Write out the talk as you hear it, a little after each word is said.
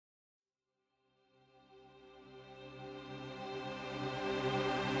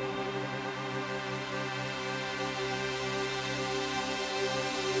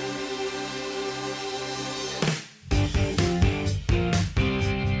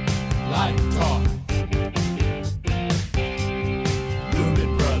Light Talk.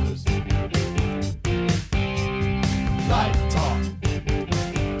 Lumen Brothers. Light Talk.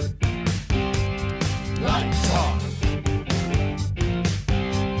 Light Talk.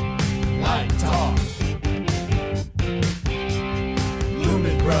 Light Talk.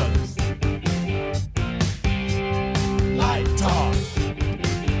 Lumen Brothers. Light Talk.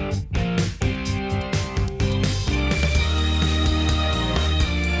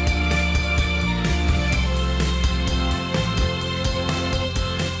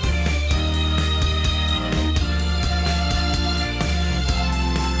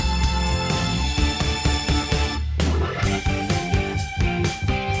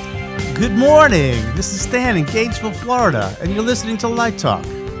 Good morning. This is Stan in Gainesville, Florida, and you're listening to Light Talk.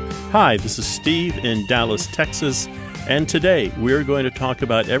 Hi, this is Steve in Dallas, Texas, and today we're going to talk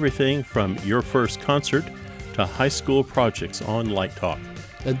about everything from your first concert to high school projects on Light Talk.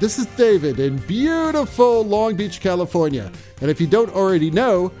 And this is David in beautiful Long Beach, California. And if you don't already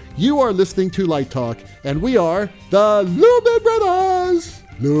know, you are listening to Light Talk, and we are the Lumen Brothers.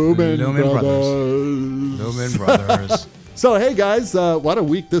 Lumen Brothers. So, hey guys, what a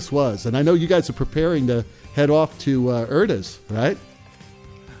week this was. And I know you guys are preparing to head off to URTA's, right?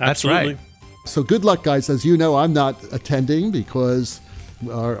 Absolutely. Right. So good luck, guys. As you know, I'm not attending because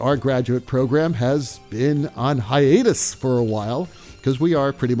our graduate program has been on hiatus for a while because we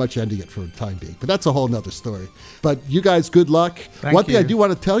are pretty much ending it for the time being. But that's a whole nother story. But you guys, good luck. One thing I do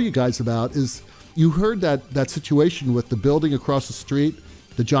want to tell you guys about is you heard that situation with the building across the street,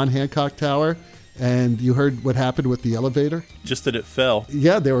 the John Hancock Tower, and you heard what happened with the elevator? Just that it fell.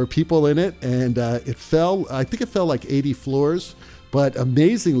 Yeah, there were people in it, and it fell. I think it fell like 80 floors. But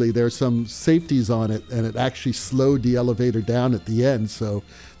amazingly, there's some safeties on it, and it actually slowed the elevator down at the end. So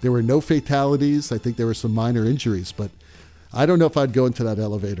there were no fatalities. I think there were some minor injuries, but I don't know if I'd go into that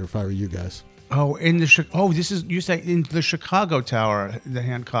elevator if I were you guys. You say in the Chicago Tower, the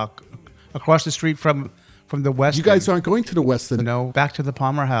Hancock, across the street from the Westin. You guys aren't going to the Westin? No, back to the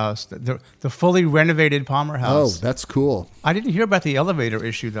Palmer House, the fully renovated Palmer House. Oh, that's cool. I didn't hear about the elevator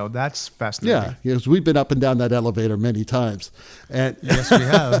issue, though. That's fascinating. Yeah, because we've been up and down that elevator many times. And yes, we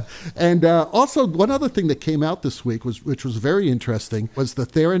have. And also, one other thing that came out this week, which was very interesting, was the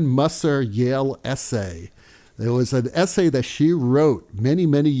Tharon Musser Yale essay. There was an essay that she wrote many,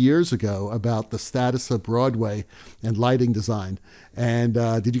 many years ago about the status of Broadway and lighting design. And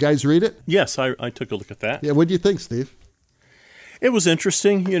did you guys read it? Yes, I took a look at that. Yeah, what do you think, Steve? It was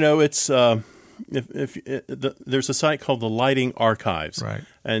interesting. You know, it's there's a site called the Lighting Archives, right?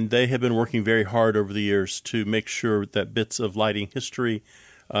 And they have been working very hard over the years to make sure that bits of lighting history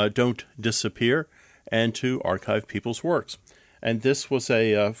don't disappear and to archive people's works. And this was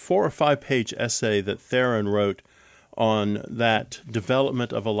a 4 or 5 page essay that Tharon wrote on that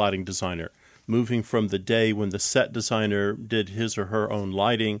development of a lighting designer, moving from the day when the set designer did his or her own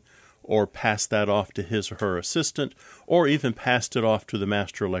lighting or passed that off to his or her assistant or even passed it off to the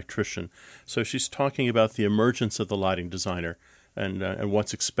master electrician. So she's talking about the emergence of the lighting designer and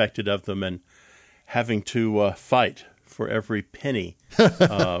what's expected of them and having to fight for every penny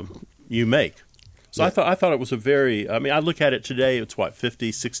you make. So yeah. I thought it was I look at it today, it's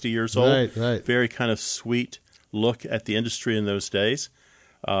 50, 60 years old. Right. Very kind of sweet look at the industry in those days.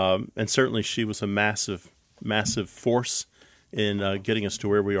 And certainly she was a massive, massive force in getting us to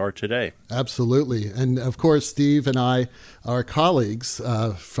where we are today. Absolutely. And of course, Steve and I, our colleagues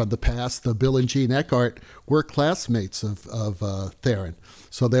from the past, Bill and Jean Eckart, were classmates of Tharon.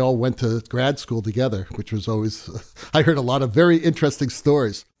 So they all went to grad school together, which was always, I heard a lot of very interesting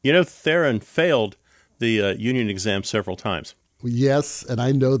stories. You know, Tharon failed the union exam several times. Yes, and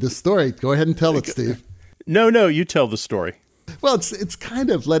I know this story. Go ahead and tell it, Steve. No, you tell the story. Well, it's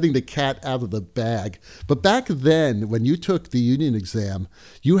kind of letting the cat out of the bag. But back then, when you took the union exam,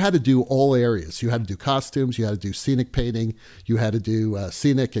 you had to do all areas. You had to do costumes, you had to do scenic painting, you had to do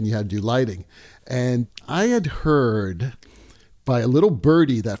scenic, and you had to do lighting. And I had heard by a little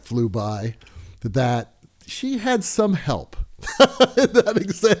birdie that flew by that she had some help in that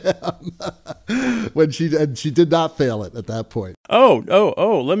exam when she did not fail it at that point.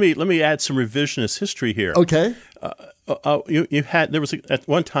 Oh! Let me add some revisionist history here. Okay. At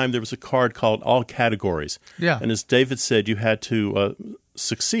one time there was a card called all categories. Yeah. And as David said, you had to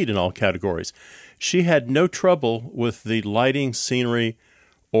succeed in all categories. She had no trouble with the lighting, scenery,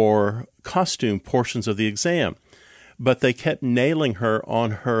 or costume portions of the exam. But they kept nailing her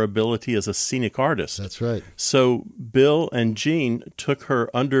on her ability as a scenic artist. That's right. So Bill and Jean took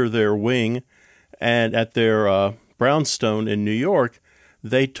her under their wing, and at their brownstone in New York,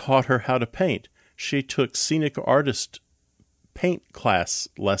 they taught her how to paint. She took scenic artist paint class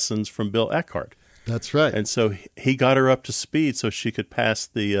lessons from Bill Eckart. That's right. And so he got her up to speed so she could pass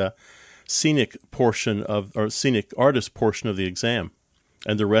the scenic artist portion of the exam.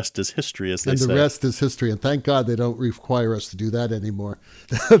 And the rest is history, as they say. And the rest is history. And thank God they don't require us to do that anymore.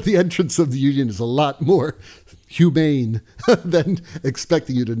 The entrance of the union is a lot more humane than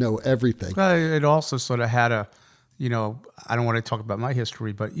expecting you to know everything. Well, it also sort of had a, I don't want to talk about my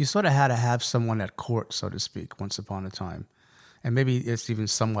history, but you sort of had to have someone at court, so to speak, once upon a time. And maybe it's even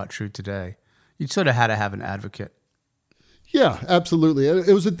somewhat true today. You sort of had to have an advocate. Yeah, absolutely.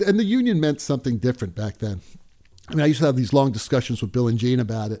 And the union meant something different back then. I mean, I used to have these long discussions with Bill and Jean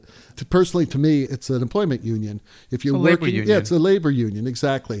about it. Personally, to me, it's an employment union. If you're labor union. Yeah, it's a labor union,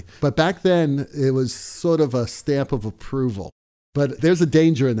 exactly. But back then, it was sort of a stamp of approval. But there's a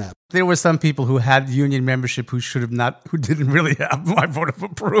danger in that. There were some people who had union membership who didn't really have my vote of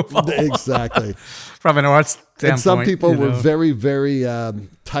approval. Exactly. From an arts standpoint. And some people were very, very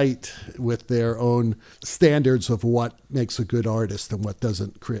tight with their own standards of what makes a good artist and what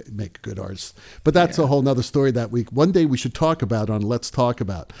doesn't make a good artist. But that's a whole nother story that one day we should talk about on Let's Talk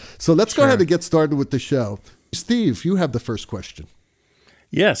About. So let's go ahead and get started with the show. Steve, you have the first question.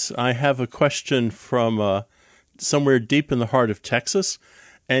 Yes, I have a question from somewhere deep in the heart of Texas,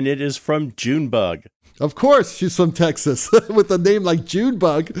 and it is from Junebug. Of course, she's from Texas with a name like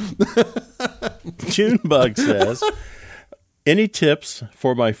Junebug. Junebug says, any tips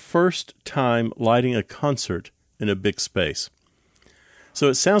for my first time lighting a concert in a big space? So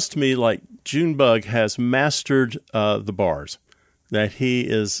it sounds to me like Junebug has mastered the bars, that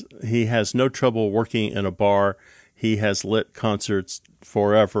he has no trouble working in a bar. He has lit concerts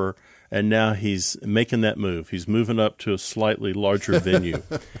forever. And now he's making that move. He's moving up to a slightly larger venue.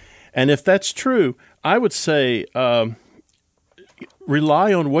 And if that's true, I would say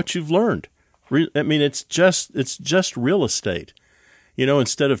rely on what you've learned. I mean, it's just real estate.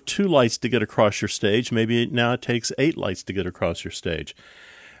 Instead of 2 lights to get across your stage, maybe now it takes 8 lights to get across your stage.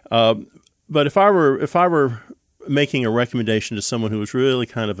 But if I were making a recommendation to someone who was really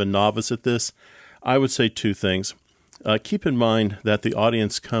kind of a novice at this, I would say 2 things. Keep in mind that the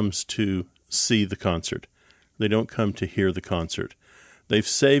audience comes to see the concert. They don't come to hear the concert. They've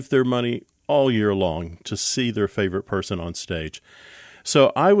saved their money all year long to see their favorite person on stage.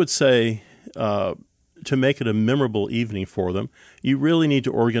 So I would say to make it a memorable evening for them, you really need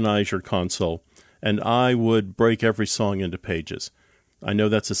to organize your console, and I would break every song into pages. I know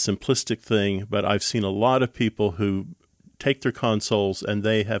that's a simplistic thing, but I've seen a lot of people who take their consoles and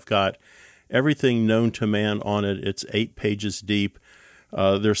they have got everything known to man on it. It's 8 pages deep.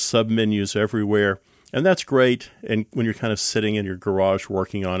 There's sub-menus everywhere. And that's great and when you're kind of sitting in your garage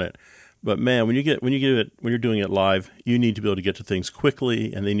working on it. But man, when you're doing it live, you need to be able to get to things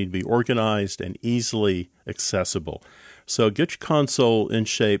quickly, and they need to be organized and easily accessible. So get your console in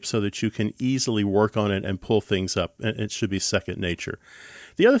shape so that you can easily work on it and pull things up. And it should be second nature.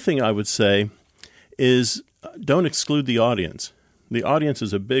 The other thing I would say is don't exclude the audience. The audience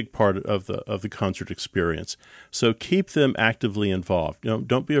is a big part of the concert experience, so keep them actively involved.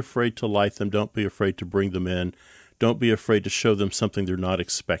 Don't be afraid to light them. Don't be afraid to bring them in. Don't be afraid to show them something they're not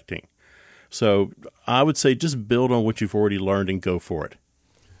expecting. So I would say just build on what you've already learned and go for it.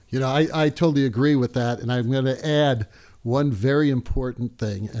 I totally agree with that, and I'm going to add one very important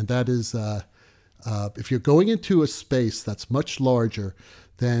thing, and that is if you're going into a space that's much larger,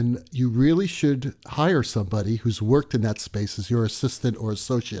 then you really should hire somebody who's worked in that space as your assistant or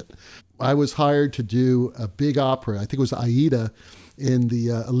associate. I was hired to do a big opera, I think it was Aida, in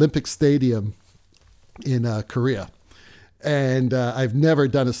the Olympic Stadium in Korea. And I've never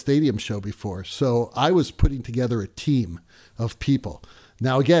done a stadium show before. So I was putting together a team of people.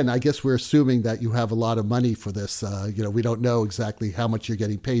 Now, again, I guess we're assuming that you have a lot of money for this. We don't know exactly how much you're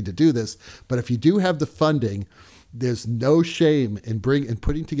getting paid to do this. But if you do have the funding, there's no shame in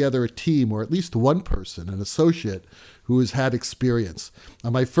putting together a team, or at least one person, an associate, who has had experience.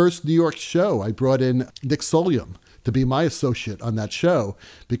 On my first New York show, I brought in Nick Solium to be my associate on that show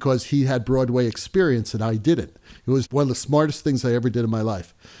because he had Broadway experience and I didn't. It was one of the smartest things I ever did in my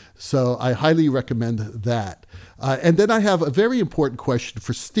life. So I highly recommend that. And then I have a very important question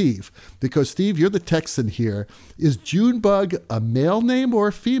for Steve, because Steve, you're the Texan here. Is Junebug a male name or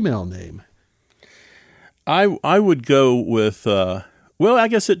a female name? I would go with, I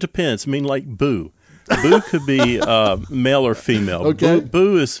guess it depends. I mean, like Boo. Boo could be male or female. Okay.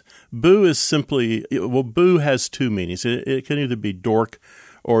 Boo is simply, Boo has 2 meanings. It can either be dork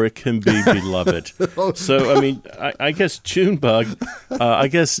or it can be beloved. So, I mean, I guess Junebug, I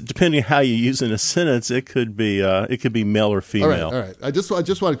guess depending how you use it in a sentence, it could be male or female. All right. I just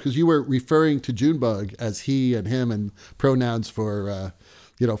wanted, because you were referring to Junebug as he and him and pronouns for,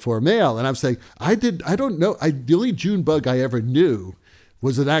 for a male. And I'm saying, I don't know. The only Junebug I ever knew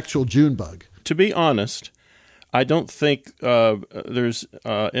was an actual Junebug. To be honest, I don't think there's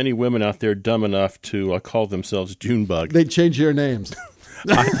any women out there dumb enough to call themselves Junebug. They'd change their names.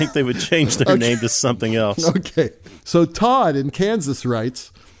 I think they would change their name to something else. Okay. So Todd in Kansas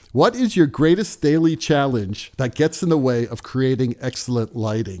writes, what is your greatest daily challenge that gets in the way of creating excellent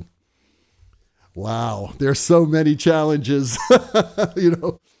lighting? Wow. There's so many challenges.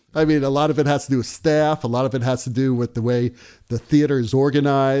 I mean, a lot of it has to do with staff. A lot of it has to do with the way the theater is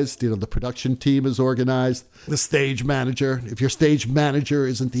organized. The production team is organized. The stage manager. If your stage manager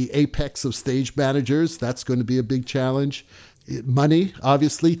isn't the apex of stage managers, that's going to be a big challenge. Money,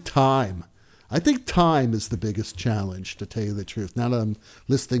 obviously. Time. I think time is the biggest challenge, to tell you the truth. Now that I'm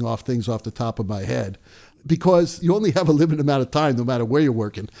listing off things off the top of my head, because you only have a limited amount of time, no matter where you're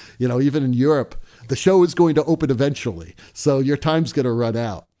working. Even in Europe, the show is going to open eventually, so your time's going to run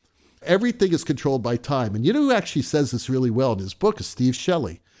out. Everything is controlled by time. And you know who actually says this really well in his book is Steve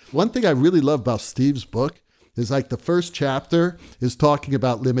Shelley. One thing I really love about Steve's book is like the first chapter is talking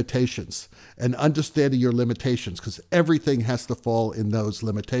about limitations and understanding your limitations, because everything has to fall in those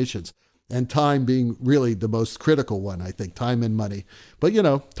limitations. And time being really the most critical one, I think, time and money. But,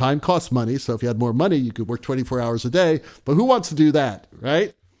 time costs money. So if you had more money, you could work 24 hours a day. But who wants to do that,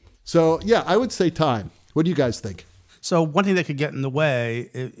 right? So, yeah, I would say time. What do you guys think? So one thing that could get in the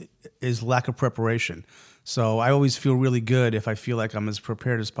way is lack of preparation. So I always feel really good if I feel like I'm as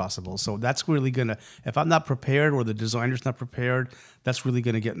prepared as possible. So that's really if I'm not prepared or the designer's not prepared, that's really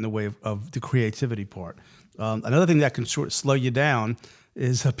going to get in the way of the creativity part. Another thing that can sort of slow you down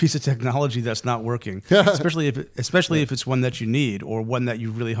is a piece of technology that's not working, especially if it's one that you need or one that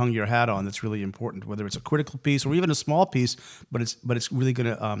you really hung your hat on that's really important, whether it's a critical piece or even a small piece, but it's really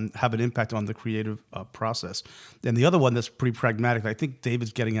going to have an impact on the creative process. And the other one that's pretty pragmatic, I think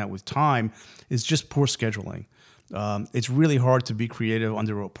David's getting at with time, is just poor scheduling. It's really hard to be creative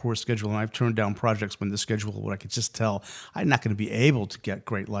under a poor schedule, and I've turned down projects when the schedule, what I could just tell, I'm not going to be able to get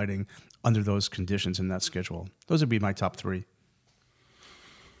great lighting under those conditions in that schedule. Those would be my top three.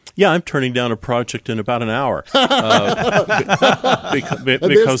 Yeah, I'm turning down a project in about an hour because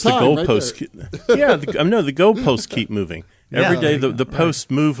the goalposts. The goalposts keep moving every day. The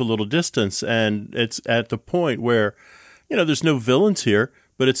posts move a little distance, and it's at the point where, there's no villains here,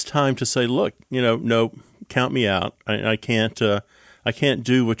 but it's time to say, look, no, count me out. I can't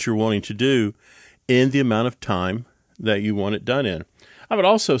do what you're wanting to do in the amount of time that you want it done in. I would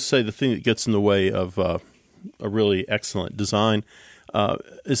also say the thing that gets in the way of a really excellent design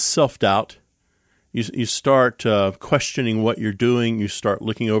is self-doubt. You start questioning what you're doing. You start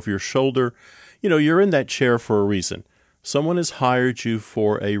looking over your shoulder. You're in that chair for a reason. Someone has hired you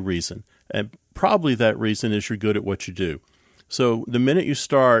for a reason, and probably that reason is you're good at what you do. So the minute you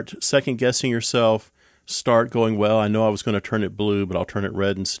start second-guessing yourself, start going, well, I know I was going to turn it blue, but I'll turn it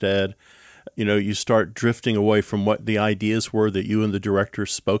red instead. You start drifting away from what the ideas were that you and the director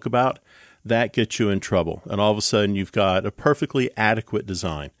spoke about. That gets you in trouble. And all of a sudden, you've got a perfectly adequate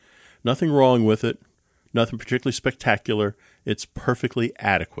design. Nothing wrong with it, nothing particularly spectacular. It's perfectly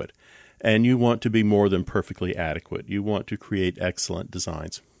adequate. And you want to be more than perfectly adequate. You want to create excellent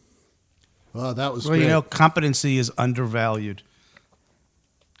designs. Oh, that was great. Competency is undervalued.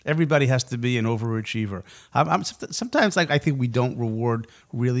 Everybody has to be an overachiever. Sometimes I think we don't reward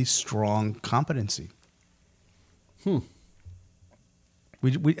really strong competency.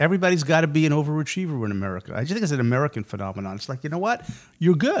 Everybody's got to be an overachiever in America. I just think it's an American phenomenon. It's like, you know what?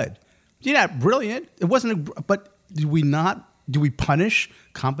 You're good. You're not brilliant. It wasn't. But do we punish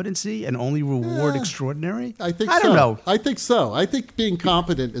competency and only reward extraordinary? I think I don't know. I think so. I think being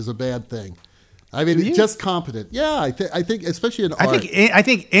competent is a bad thing. I mean, just competent. Yeah, I think especially in art. I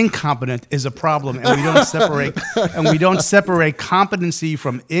think incompetent is a problem, and we don't separate competency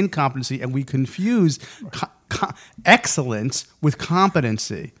from incompetency, and we confuse excellence with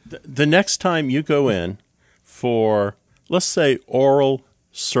competency. The next time you go in for, let's say, oral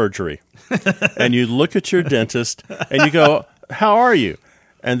surgery, and you look at your dentist and you go, "How are you?"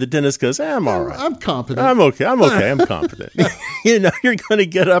 And the dentist goes, I'm all right. I'm competent. I'm okay. I'm competent. You're going to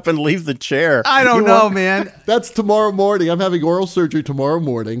get up and leave the chair. I don't know, man. That's tomorrow morning. I'm having oral surgery tomorrow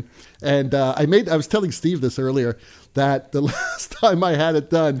morning. And I was telling Steve this earlier, that the last time I had it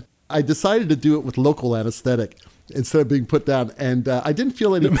done, I decided to do it with local anesthetic instead of being put down. And I didn't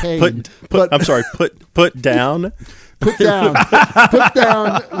feel any pain. Put down? Put down. Put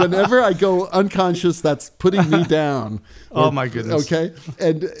down. Whenever I go unconscious, that's putting me down. Oh, my goodness. Okay.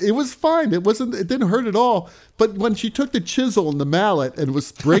 And it was fine. It didn't hurt at all. But when she took the chisel and the mallet and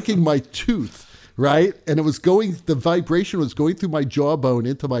was breaking my tooth, right? And the vibration was going through my jawbone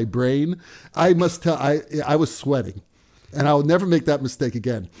into my brain. I must tell, I was sweating. And I will never make that mistake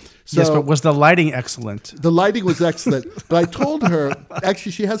again. So, yes, but was the lighting excellent? The lighting was excellent. But I told her,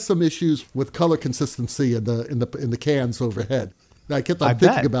 actually, she has some issues with color consistency in the cans overhead. And I kept on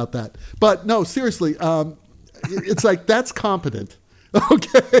thinking about that. But no, seriously, it's like, that's competent.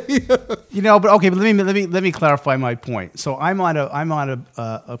 Okay. But let me clarify my point. So I'm on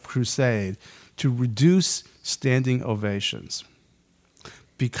a crusade to reduce standing ovations,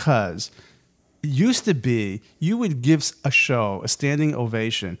 because it used to be you would give a show a standing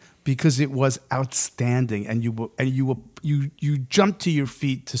ovation because it was outstanding, and you jumped to your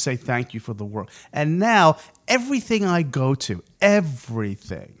feet to say thank you for the work. And now everything I go to,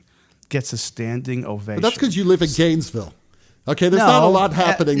 everything gets a standing ovation. But that's because you live in Gainesville. Okay, there's not a lot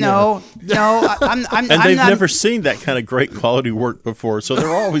happening there. No, and they've never seen that kind of great quality work before, so they're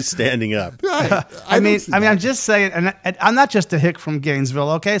always standing up. Right. I'm just saying, and I'm not just a hick from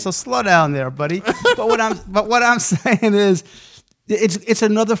Gainesville. Okay, so slow down there, buddy. But what I'm saying is, it's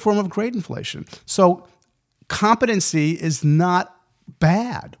another form of grade inflation. So competency is not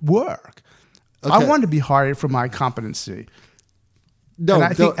bad work. Okay. I want to be hired for my competency.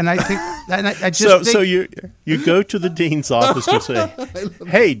 No, So you go to the dean's office and say,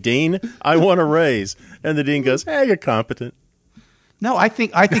 "Hey, dean, I want a raise," and the dean goes, "Hey, you're competent." No, I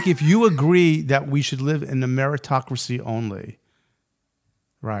think if you agree that we should live in a meritocracy only,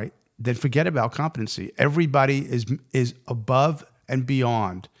 right, then forget about competency. Everybody is above and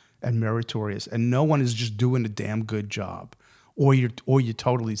beyond and meritorious, and no one is just doing a damn good job, or you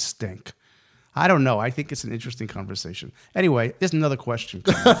totally stink. I don't know. I think it's an interesting conversation. Anyway, there's another question.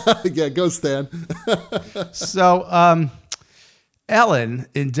 Yeah, go Stan. So Ellen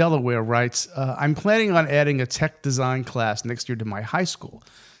in Delaware writes, I'm planning on adding a tech design class next year to my high school.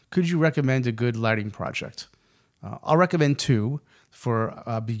 Could you recommend a good lighting project? I'll recommend two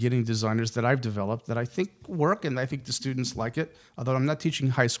for beginning designers that I've developed that I think work, and I think the students like it, although I'm not teaching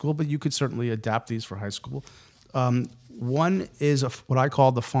high school, but you could certainly adapt these for high school. One is what I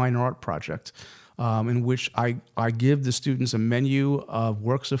call the fine art project, in which I give the students a menu of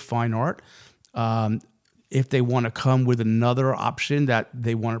works of fine art. If they want to come with another option that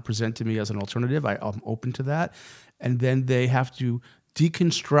they want to present to me as an alternative, I'm open to that. And then they have to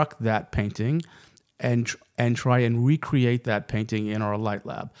deconstruct that painting and try and recreate that painting in our light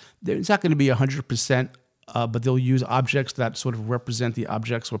lab. It's not going to be 100%, but they'll use objects that sort of represent the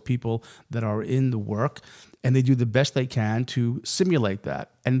objects or people that are in the work, and they do the best they can to simulate that.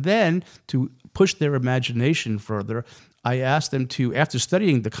 And then to push their imagination further, I ask them to, after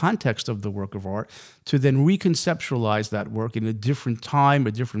studying the context of the work of art, to then reconceptualize that work in a different time,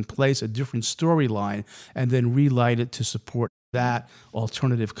 a different place, a different storyline, and then relight it to support that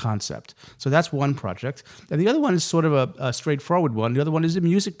alternative concept. So that's one project. And the other one is sort of a straightforward one. The other one is a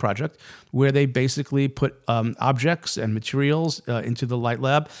music project where they basically put objects and materials into the light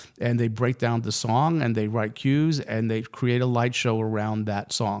lab, and they break down the song, and they write cues, and they create a light show around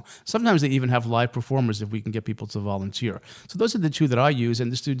that song. Sometimes they even have live performers if we can get people to volunteer. So those are the two that I use, and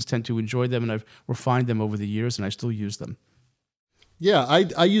the students tend to enjoy them, and I've refined them over the years, and I still use them. Yeah,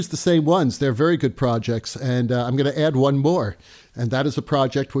 I use the same ones. They're very good projects, and I'm going to add one more, and that is a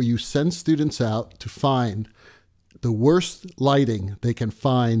project where you send students out to find the worst lighting they can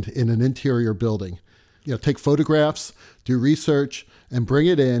find in an interior building. You know, take photographs, do research, and bring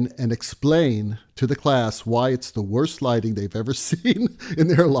it in and explain to the class why it's the worst lighting they've ever seen in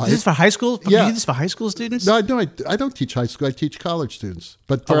their life. Is this for high school? Yeah. You do this for high school students? No, I don't teach high school. I teach college students.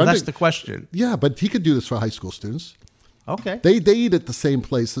 But that's the question. Yeah, but he could do this for high school students. Okay. They eat at the same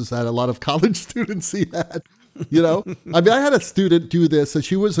places that a lot of college students eat at. You know, I mean, I had a student do this, and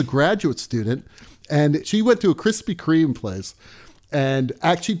she was a graduate student, and she went to a Krispy Kreme place and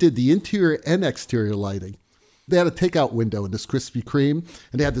actually did the interior and exterior lighting. They had a takeout window in this Krispy Kreme,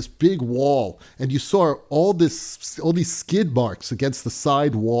 and they had this big wall, and you saw all these skid marks against the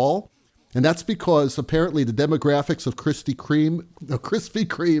side wall. And that's because apparently the demographics of Krispy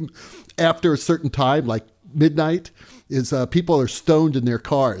Kreme after a certain time, like midnight, is people are stoned in their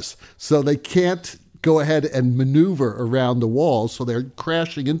cars. So they can't go ahead and maneuver around the walls, so they're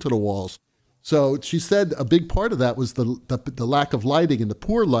crashing into the walls. So she said a big part of that was the lack of lighting and the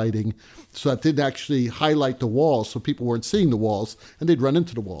poor lighting, so that didn't actually highlight the walls, so people weren't seeing the walls, and they'd run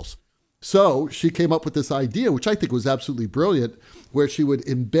into the walls. So she came up with this idea, which I think was absolutely brilliant, where she would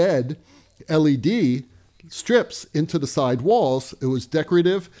embed LED strips into the side walls. It was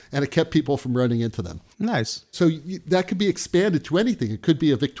decorative, and it kept people from running into them. Nice. So that could be expanded to anything. It could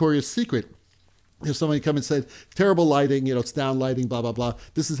be a Victoria's Secret. If somebody come and said, terrible lighting, it's down lighting, blah, blah, blah,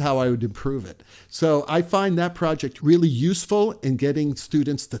 this is how I would improve it. So I find that project really useful in getting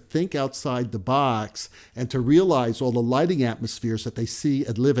students to think outside the box and to realize all the lighting atmospheres that they see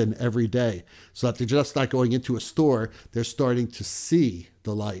and live in every day. So that they're just not going into a store, they're starting to see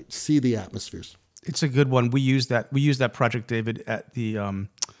the light, see the atmospheres. It's a good one. We use that project, David, at the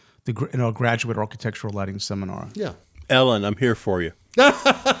graduate architectural lighting seminar. Yeah. Ellen, I'm here for you.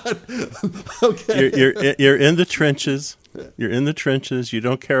 Okay. You're in the trenches. You're in the trenches. You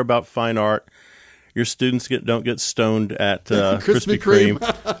don't care about fine art. Your students don't get stoned at Krispy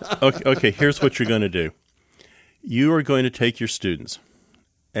Kreme. Okay, here's what you're going to do. You are going to take your students,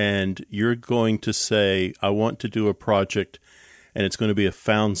 and you're going to say, I want to do a project, and it's going to be a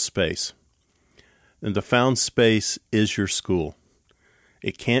found space. And the found space is your school.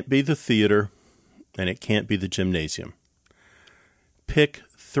 It can't be the theater, and it can't be the gymnasium. Pick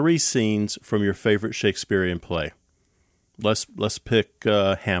 3 scenes from your favorite Shakespearean play. Let's pick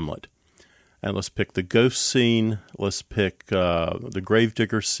Hamlet, and let's pick the ghost scene. Let's pick the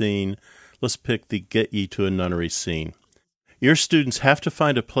gravedigger scene. Let's pick the get ye to a nunnery scene. Your students have to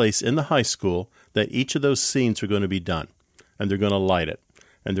find a place in the high school that each of those scenes are going to be done, and they're going to light it.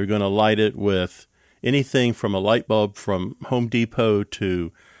 And they're going to light it with anything from a light bulb from Home Depot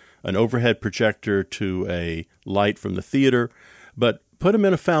to an overhead projector to a light from the theater. But put them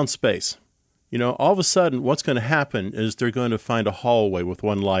in a found space. All of a sudden, what's going to happen is they're going to find a hallway with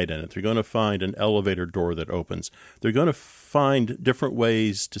one light in it. They're going to find an elevator door that opens. They're going to find different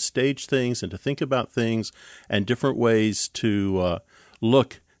ways to stage things and to think about things and different ways to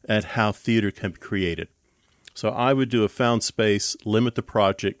look at how theater can be created. So I would do a found space, limit the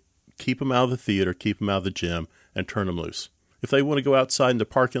project, keep them out of the theater, keep them out of the gym, and turn them loose. If they want to go outside in the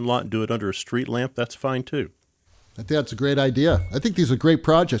parking lot and do it under a street lamp, that's fine too. I think that's a great idea. I think these are great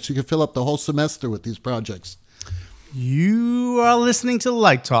projects. You can fill up the whole semester with these projects. You are listening to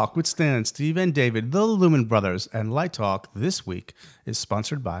Light Talk with Stan, Steve, and David, the Lumen Brothers. And Light Talk this week is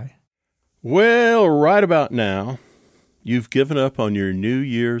sponsored by... Well, right about now, you've given up on your New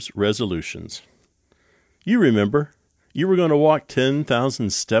Year's resolutions. You remember, you were going to walk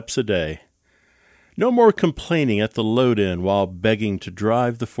 10,000 steps a day. No more complaining at the load-in while begging to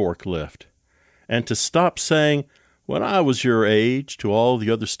drive the forklift. And to stop saying, when I was your age, to all the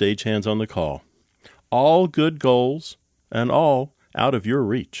other stagehands on the call. All good goals, and all out of your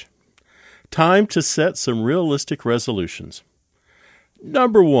reach. Time to set some realistic resolutions.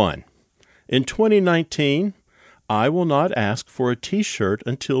 Number 1, in 2019, I will not ask for a T-shirt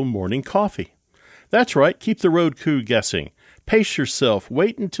until morning coffee. That's right, keep the road crew guessing. Pace yourself,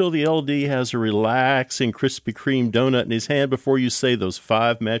 wait until the LD has a relaxing Krispy Kreme donut in his hand before you say those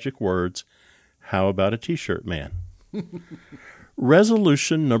 5 magic words. How about a T-shirt man?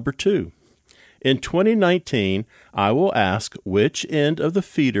 Resolution number 2. In 2019, I will ask which end of the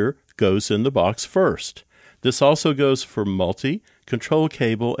feeder goes in the box first. This also goes for multi, control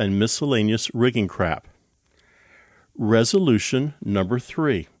cable, and miscellaneous rigging crap. Resolution number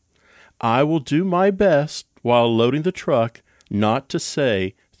 3. I will do my best while loading the truck not to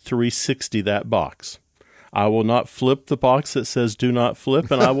say 360 that box. I will not flip the box that says do not flip,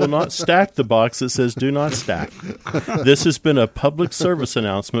 and I will not stack the box that says do not stack. This has been a public service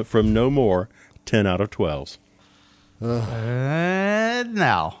announcement from no more 10 out of 12s. And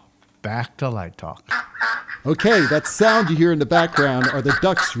now, back to Light Talk. Okay, that sound you hear in the background are the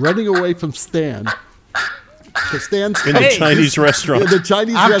ducks running away from Stan. Stan's in the Chinese restaurant. In the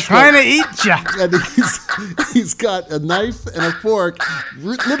Chinese I'm restaurant. trying to eat ya. And he's got a knife and a fork,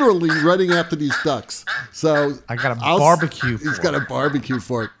 literally running after these ducks. So I got a barbecue fork. He's got a barbecue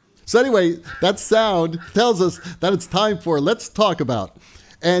fork. So anyway, that sound tells us that it's time for Let's Talk About.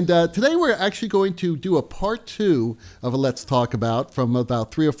 And today we're actually going to do a part 2 of a Let's Talk About from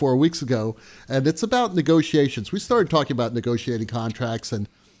about 3 or 4 weeks ago. And it's about negotiations. We started talking about negotiating contracts, and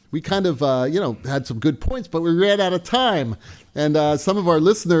we kind of, had some good points, but we ran out of time. And some of our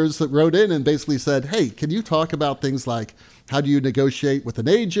listeners wrote in and basically said, hey, can you talk about things like how do you negotiate with an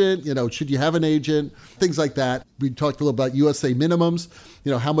agent? Should you have an agent? Things like that. We talked a little about USA minimums,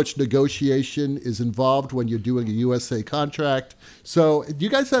 how much negotiation is involved when you're doing a USA contract. So do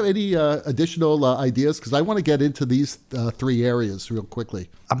you guys have any additional ideas? Because I want to get into these 3 areas real quickly.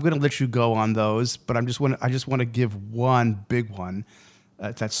 I'm going to let you go on those, but I just want to give one big one.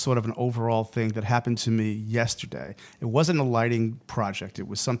 That's sort of an overall thing that happened to me yesterday. It wasn't a lighting project. It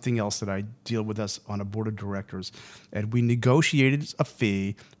was something else that I deal with us on a board of directors. And we negotiated a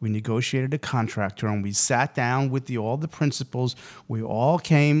fee. We negotiated a contract term. We sat down with all the principals. We all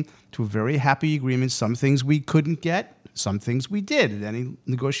came to a very happy agreement. Some things we couldn't get. Some things we did. In any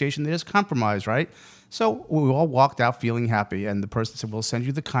negotiation, there's compromise, right? So we all walked out feeling happy. And the person said, we'll send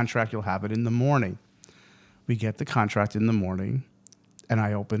you the contract. You'll have it in the morning. We get the contract in the morning. And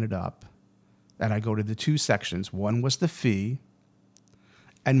I open it up, and I go to the two sections. One was the fee,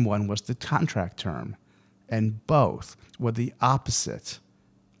 and one was the contract term. And both were the opposite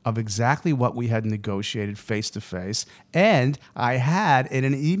of exactly what we had negotiated face-to-face. And I had in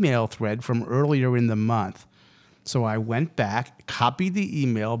an email thread from earlier in the month. So I went back, copied the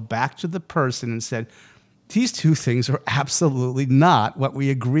email back to the person and said, these two things are absolutely not what we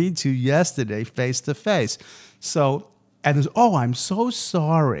agreed to yesterday face-to-face. So... And there's, I'm so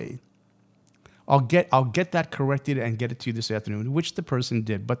sorry. I'll get that corrected and get it to you this afternoon, which the person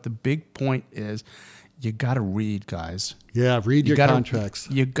did. But the big point is, you got to read, guys. Yeah, read your contracts.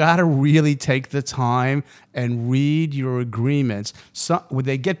 You got to really take the time and read your agreements. So, when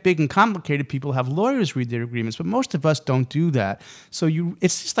they get big and complicated, people have lawyers read their agreements, but most of us don't do that. So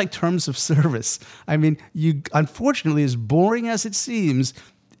it's just like terms of service. I mean, unfortunately, as boring as it seems,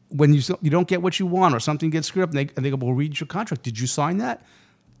 when you don't get what you want or something gets screwed up, and they go, well, read your contract. Did you sign that?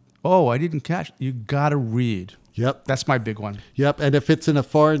 Oh, I didn't catch it. You got to read. Yep. That's my big one. Yep. And if it's in a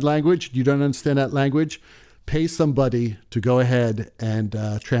foreign language, you don't understand that language, pay somebody to go ahead and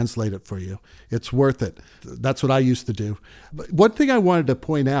translate it for you. It's worth it. That's what I used to do. But one thing I wanted to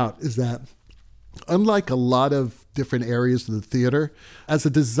point out is that unlike a lot of different areas of the theater, as a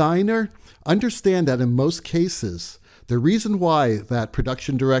designer, understand that in most cases, the reason why that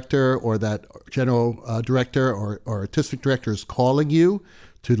production director or that general director or artistic director is calling you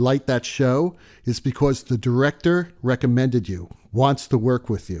to light that show is because the director recommended you, wants to work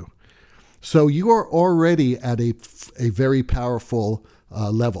with you. So you are already at a very powerful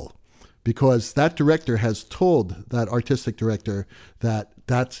level because that director has told that artistic director that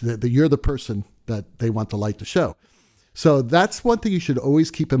you're the person that they want to light the show. So that's one thing you should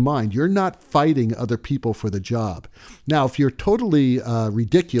always keep in mind. You're not fighting other people for the job. Now, if you're totally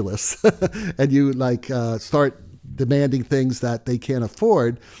ridiculous and you start demanding things that they can't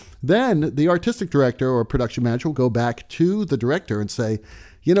afford, then the artistic director or production manager will go back to the director and say,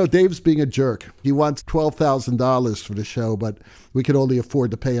 Dave's being a jerk. He wants $12,000 for the show, but we can only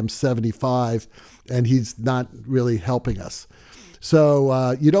afford to pay him $75,000, and he's not really helping us.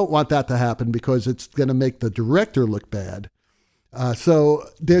 So you don't want that to happen because it's going to make the director look bad. So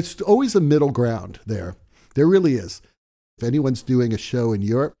there's always a middle ground there. There really is. If anyone's doing a show in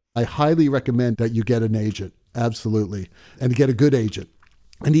Europe, I highly recommend that you get an agent. Absolutely. And get a good agent.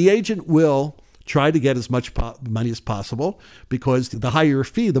 And the agent will try to get as much money as possible because the higher your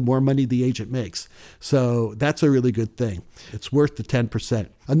fee, the more money the agent makes. So that's a really good thing. It's worth the 10%.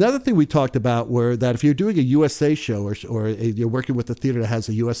 Another thing we talked about were that if you're doing a USA show or you're working with a theater that has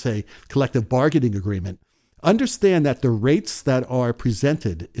a USA collective bargaining agreement, understand that the rates that are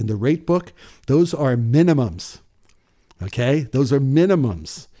presented in the rate book, those are minimums. Okay? Those are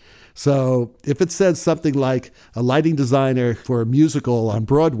minimums. So if it says something like a lighting designer for a musical on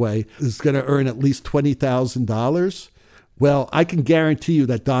Broadway is going to earn at least $20,000, well, I can guarantee you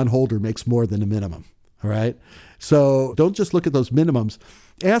that Don Holder makes more than a minimum. All right. So don't just look at those minimums.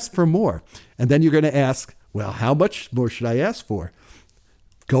 Ask for more. And then you're going to ask, well, how much more should I ask for?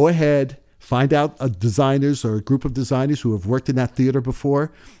 Go ahead, find out designers or a group of designers who have worked in that theater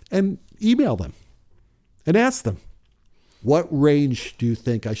before and email them and ask them. What range do you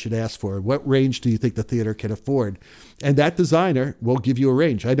think I should ask for? What range do you think the theater can afford? And that designer will give you a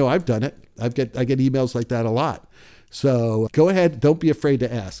range. I know I've done it. I get emails like that a lot. So go ahead. Don't be afraid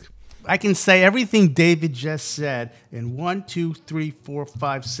to ask. I can say everything David just said in 1, 2, 3, 4,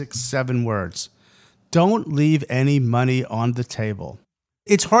 5, 6, 7 words. Don't leave any money on the table.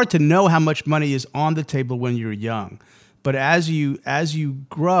 It's hard to know how much money is on the table when you're young. But as you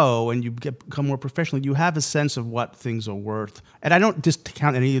grow and you become more professional, you have a sense of what things are worth. And I don't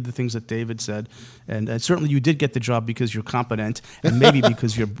discount any of the things that David said. And certainly you did get the job because you're competent, and maybe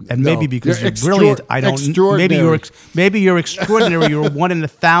because you're brilliant. I don't. Maybe you're extraordinary. You're 1 in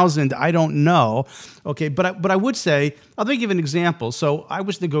 1,000. I don't know. Okay, but I would say I'll give you an example. So I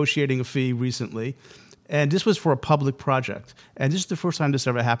was negotiating a fee recently. And this was for a public project. And this is the first time this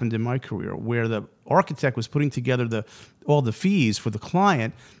ever happened in my career, where the architect was putting together all the fees for the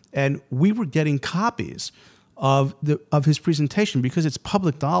client, and we were getting copies of his presentation because it's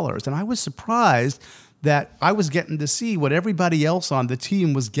public dollars. And I was surprised that I was getting to see what everybody else on the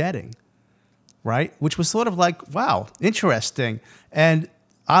team was getting, right? Which was sort of like, wow, interesting. And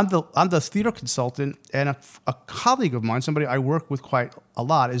I'm the theater consultant, and a colleague of mine, somebody I work with quite a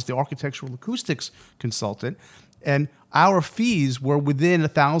lot, is the architectural acoustics consultant. And our fees were within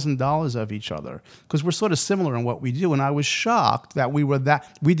 $1,000 of each other because we're sort of similar in what we do. And I was shocked that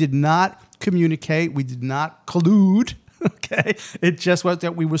we did not communicate, we did not collude. Okay, it just was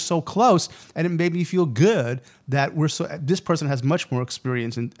that we were so close, and it made me feel good that this person has much more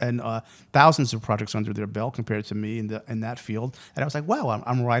experience and thousands of projects under their belt compared to me in that field. And I was like, wow,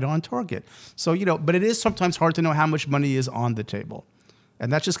 I'm right on target. So but it is sometimes hard to know how much money is on the table,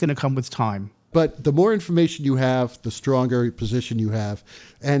 and that's just going to come with time. But the more information you have, the stronger position you have.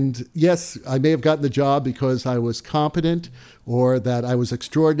 And yes, I may have gotten the job because I was competent or that I was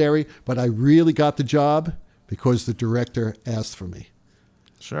extraordinary, but I really got the job because the director asked for me.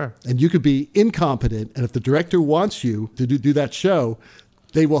 Sure. And you could be incompetent, and if the director wants you to do that show,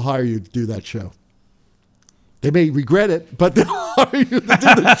 they will hire you to do that show. They may regret it, but they'll hire you to do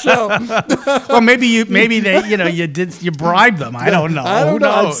the show. Well, maybe they you bribed them. I don't know. I don't know.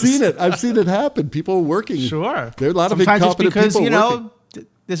 Who knows? I've seen it happen. People working. Sure. There are a lot Sometimes of incompetent it's because, people working.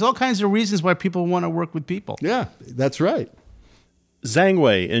 there's all kinds of reasons why people want to work with people. Yeah, that's right. Zhang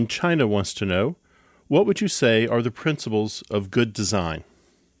Wei in China wants to know, what would you say are the principles of good design?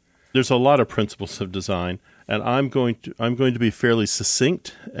 There's a lot of principles of design, and I'm going to be fairly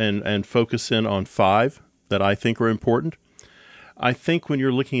succinct and focus in on 5 that I think are important. I think when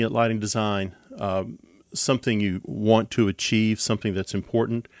you're looking at lighting design, something you want to achieve, something that's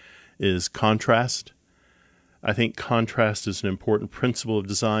important, is contrast. I think contrast is an important principle of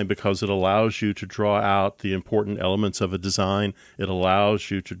design because it allows you to draw out the important elements of a design. It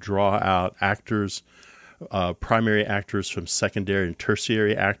allows you to draw out actors, primary actors from secondary and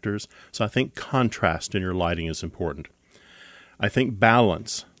tertiary actors. So I think contrast in your lighting is important. I think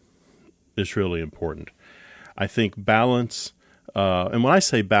balance is really important. I think balance, and when I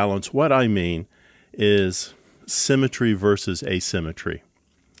say balance, what I mean is symmetry versus asymmetry.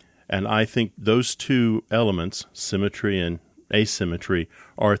 And I think those two elements, symmetry and asymmetry,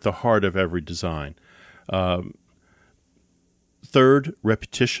 are at the heart of every design. Third,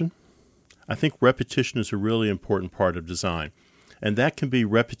 repetition. I think repetition is a really important part of design. And that can be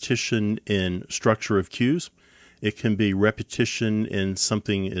repetition in structure of cues. It can be repetition in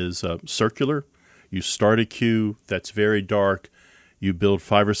something is circular. You start a cue that's very dark. You build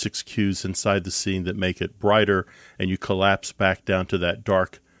 5 or 6 cues inside the scene that make it brighter, and you collapse back down to that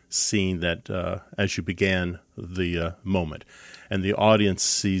dark scene that as you began the moment. And the audience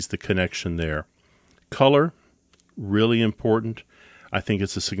sees the connection there. Color, really important. I think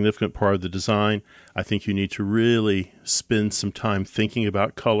it's a significant part of the design. I think you need to really spend some time thinking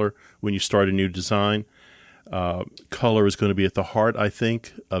about color when you start a new design. Color is going to be at the heart, I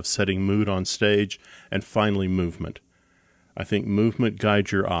think, of setting mood on stage. And finally, movement. I think movement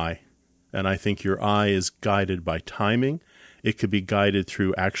guides your eye. And I think your eye is guided by timing. It could be guided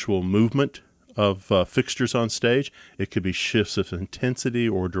through actual movement of fixtures on stage. It could be shifts of intensity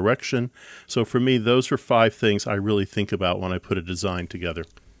or direction. So for me, those are 5 things I really think about when I put a design together.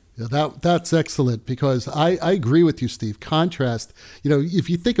 Yeah, that's excellent because I agree with you, Steve. Contrast, if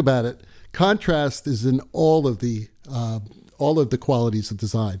you think about it, contrast is in all of the qualities of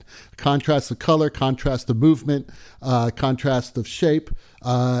design. Contrast of color, contrast of movement, contrast of shape.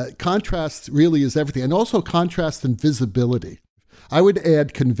 Contrast really is everything. And also contrast and visibility. I would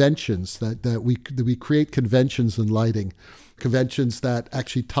add conventions, that we create conventions in lighting, conventions that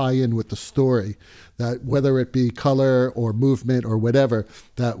actually tie in with the story, that whether it be color or movement or whatever,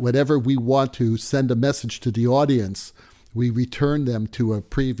 that whatever we want to send a message to the audience, we return them to a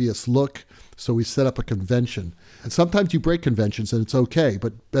previous look. So we set up a convention. And sometimes you break conventions and it's okay,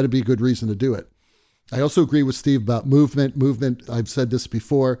 but better be a good reason to do it. I also agree with Steve about movement. Movement, I've said this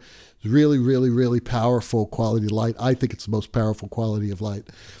before, is really, really, really powerful quality of light. I think it's the most powerful quality of light.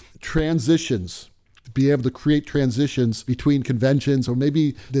 Transitions, be able to create transitions between conventions, or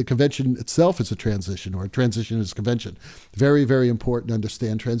maybe the convention itself is a transition, or a transition is a convention. Very, very important to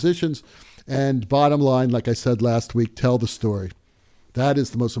understand transitions. And bottom line, like I said last week, tell the story. That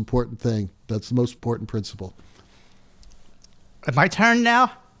is the most important thing. That's the most important principle. My turn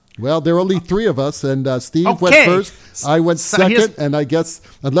now? Well, there are only 3 of us, and Steve Okay. went first. I went So second, and I guess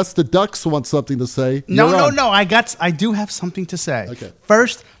unless the Ducks want something to say, No. you're on. I do have something to say. Okay.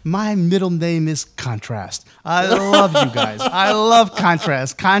 First, my middle name is Contrast. I love you guys. I love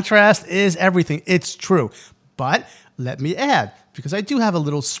contrast. Contrast is everything. It's true. But let me add, because I do have a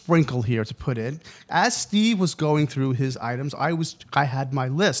little sprinkle here to put in. As Steve was going through his items, I had my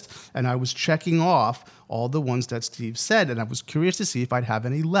list, and I was checking off all the ones that Steve said, and I was curious to see if I'd have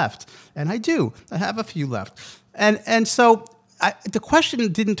any left. And I do. I have a few left. And so the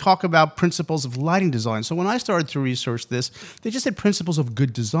question didn't talk about principles of lighting design. So when I started to research this, they just said principles of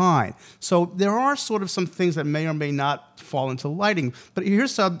good design. So there are sort of some things that may or may not fall into lighting. But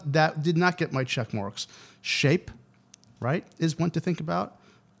here's some that did not get my check marks. Shape, right, is one to think about.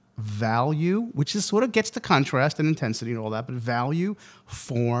 Value, which is sort of gets the contrast and intensity and all that, but value,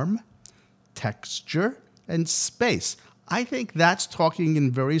 form, texture, and space. I think that's talking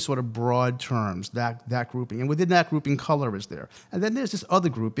in very sort of broad terms, that grouping. And within that grouping, color is there. And then there's this other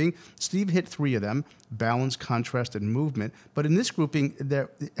grouping. Steve hit 3 of them, balance, contrast, and movement. But in this grouping,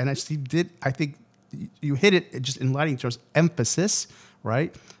 Steve did, I think you hit it just in lighting terms, emphasis,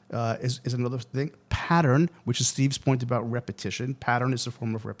 right, is another thing. Pattern, which is Steve's point about repetition. Pattern is a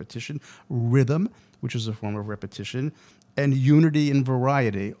form of repetition. Rhythm, which is a form of repetition. And unity and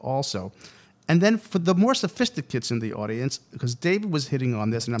variety also. And then for the more sophisticates in the audience, because David was hitting on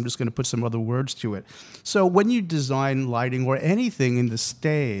this, and I'm just going to put some other words to it. So when you design lighting or anything in the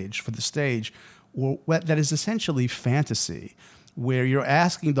stage, for the stage, or that is essentially fantasy, where you're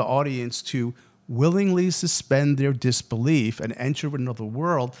asking the audience to willingly suspend their disbelief and enter another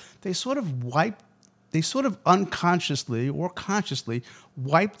world, they sort of unconsciously or consciously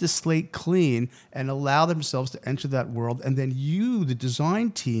wipe the slate clean and allow themselves to enter that world. And then you, the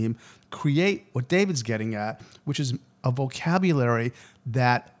design team, create what David's getting at, which is a vocabulary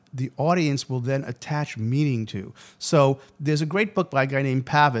that the audience will then attach meaning to. So there's a great book by a guy named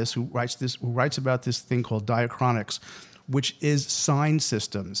Pavis who writes about this thing called diachronics, which is sign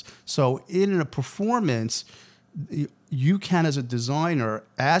systems. So in a performance, you can, as a designer,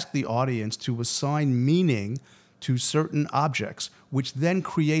 ask the audience to assign meaning to certain objects, which then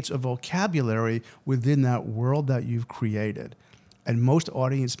creates a vocabulary within that world that you've created. And most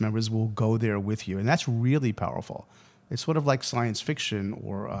audience members will go there with you. And that's really powerful. It's sort of like science fiction,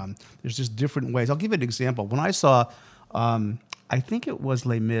 or there's just different ways. I'll give you an example. When I saw, I think it was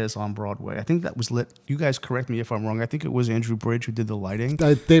Les Mis on Broadway. I think that was lit. You guys correct me if I'm wrong. I think it was Andrew Bridge who did the lighting.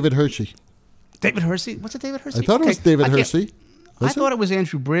 David Hershey. David Hersey? What's it, David Hersey? I thought it was David Hersey. I thought it was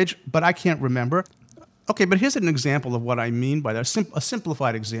Andrew Bridge, but I can't remember. Okay, but here's an example of what I mean by that, a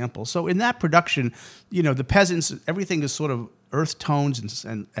simplified example. So in that production, the peasants, everything is sort of earth tones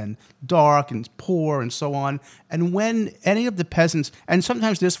and dark and poor and so on. And when any of the peasants, and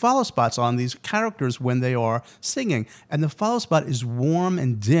sometimes there's follow spots on these characters when they are singing, and the follow spot is warm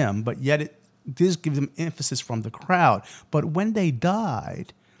and dim, but yet it does give them emphasis from the crowd. But when they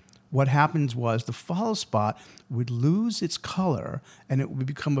died, what happens was the follow spot would lose its color and it would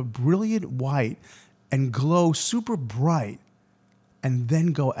become a brilliant white and glow super bright and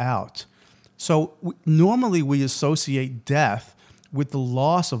then go out. So normally we associate death with the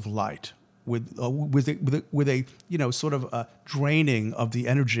loss of light, with a sort of a draining of the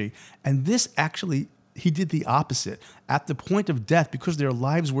energy. And this actually, he did the opposite. At the point of death, because their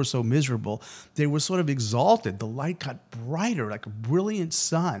lives were so miserable, they were sort of exalted. The light got brighter, like a brilliant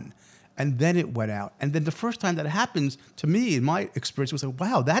sun. And then it went out. And then the first time that happens to me, in my experience, was like,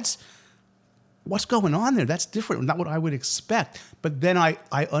 wow, what's going on there? That's different, not what I would expect. But then I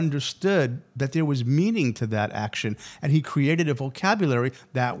understood that there was meaning to that action. And he created a vocabulary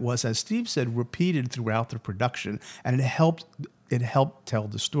that was, as Steve said, repeated throughout the production. And it helped tell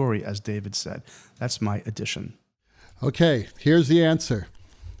the story, as David said. That's my addition. Okay, here's the answer.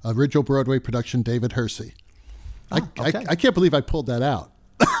 Original Broadway production, David Hersey. Okay. I can't believe I pulled that out.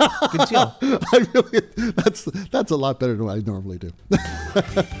 Good deal. That's a lot better than what I normally do.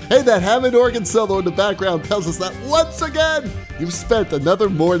 Hey, that Hammond organ solo in the background tells us that once again, you've spent another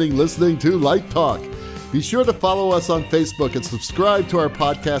morning listening to Light Talk. Be sure to follow us on Facebook and subscribe to our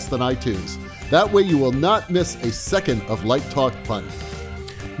podcast on iTunes. That way you will not miss a second of Light Talk fun.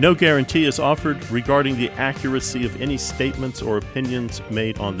 No guarantee is offered regarding the accuracy of any statements or opinions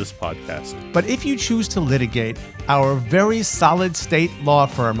made on this podcast. But if you choose to litigate, our very solid state law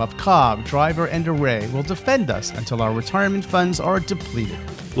firm of Cobb, Driver, and Array will defend us until our retirement funds are depleted.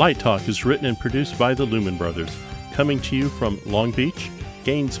 Light Talk is written and produced by the Lumen Brothers, coming to you from Long Beach,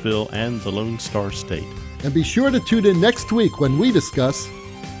 Gainesville, and the Lone Star State. And be sure to tune in next week when we discuss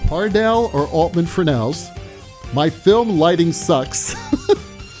Parnell or Altman Fresnel's My Film Lighting Sucks,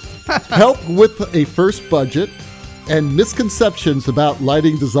 Help with a First Budget, and misconceptions about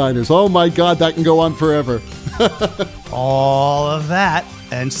lighting designers. Oh my God, that can go on forever. All of that,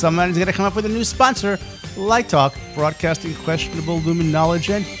 and someone's going to come up with a new sponsor Light Talk, broadcasting questionable Lumen knowledge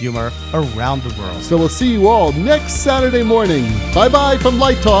and humor around the world. So we'll see you all next Saturday morning. Bye-bye from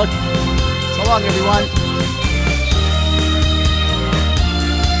Light Talk. So long, everyone.